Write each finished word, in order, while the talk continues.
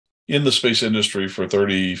in the space industry for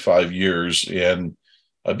 35 years, and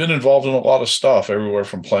I've been involved in a lot of stuff, everywhere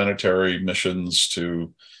from planetary missions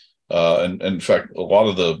to, and in fact, a lot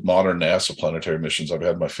of the modern NASA planetary missions I've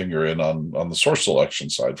had my finger in on the source selection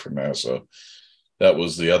side for NASA. That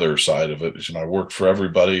was the other side of it. I worked for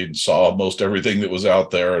everybody and saw most everything that was out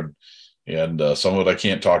there, and some of it I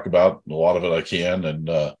can't talk about, a lot of it I can, and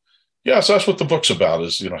yeah, so that's what the book's about.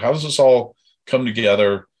 Is how does this all come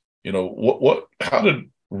together? How did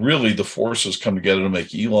really the forces come together to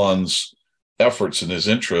make Elon's efforts and his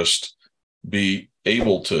interest be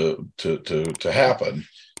able to happen?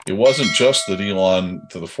 It wasn't just that Elon,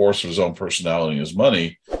 to the force of his own personality and his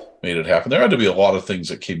money, made it happen. There had to be a lot of things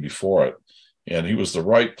that came before it, and he was the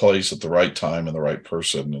right place at the right time and the right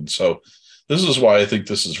person. And so this is why I think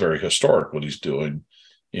this is very historic, what he's doing,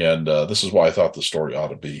 and this is why I thought the story ought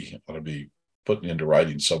to be put into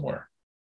writing somewhere.